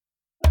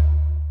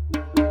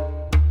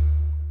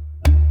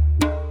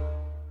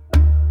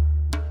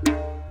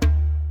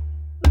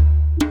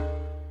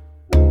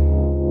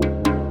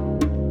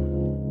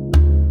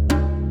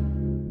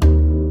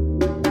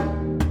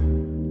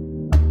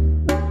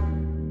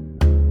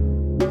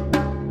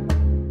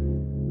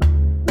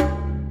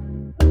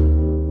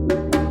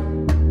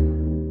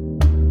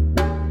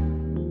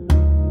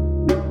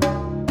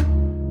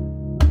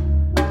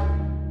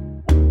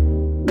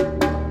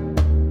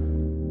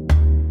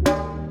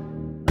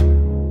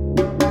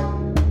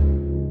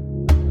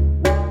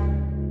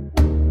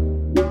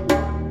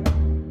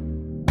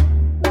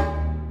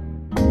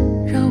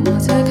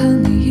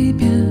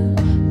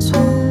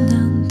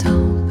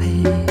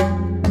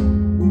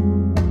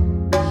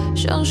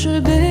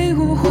飞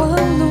舞环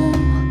路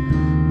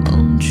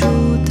蒙住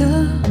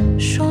的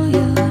双眼，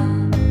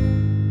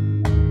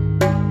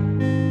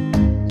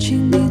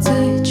请你再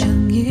讲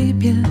一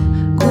遍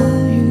关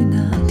于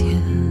那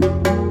天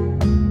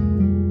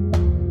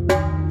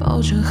抱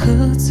着盒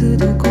子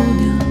的姑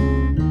娘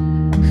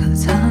和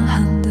擦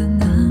汗的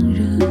男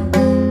人。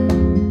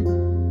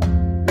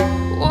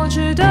我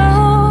知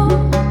道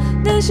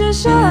那些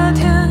夏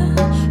天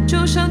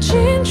就像青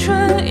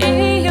春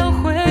一样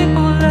回不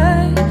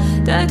来，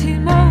代替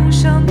梦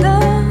想的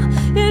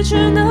也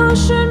只能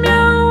是勉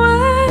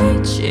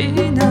为其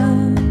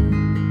难。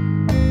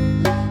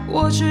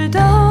我知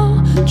道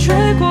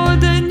吹过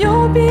的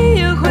牛逼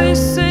也会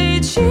随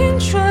青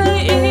春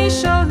一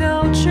笑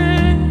了之，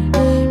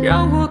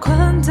让我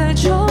困在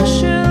城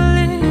市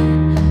里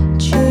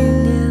纪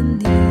念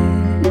你，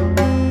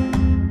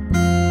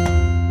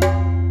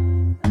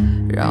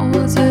让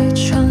我再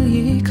尝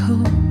一口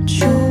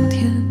秋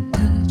天的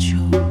酒，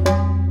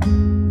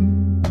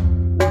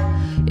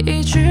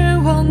一直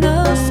往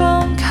南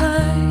方开，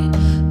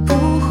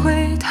不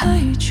会太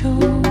久。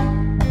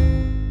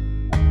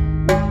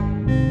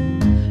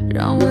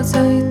让我再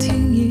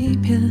听一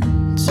遍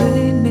最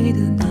美的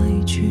那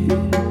一句，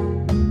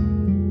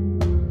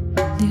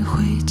你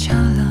回家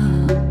了，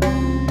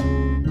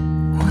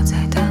我在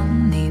等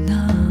你呢。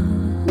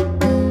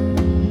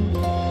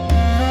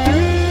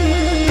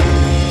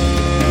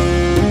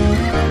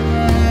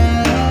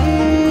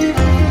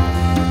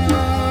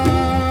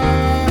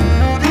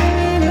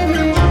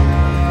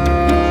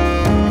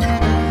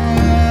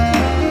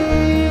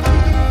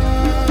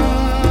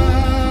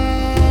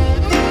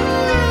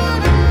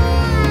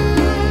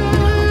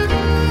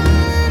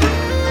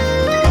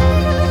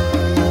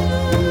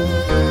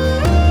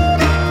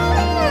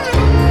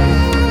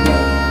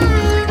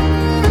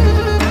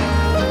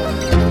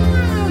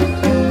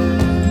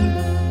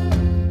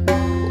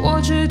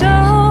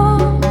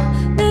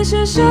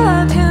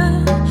夏天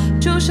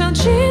就像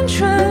青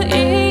春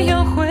一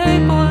样回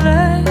不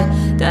来，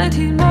代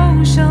替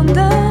梦想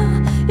的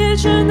也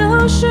只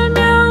能是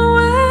勉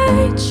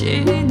为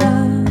其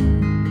难。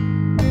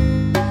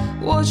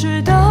我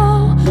知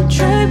道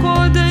吹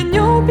过的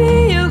牛逼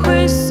也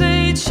会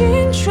随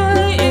青春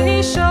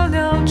一笑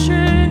了之，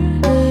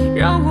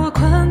让我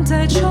困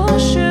在城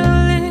市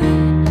里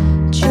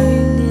纪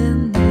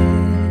念你。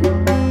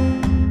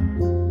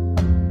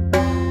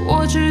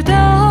我知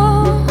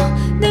道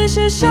那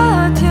些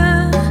夏天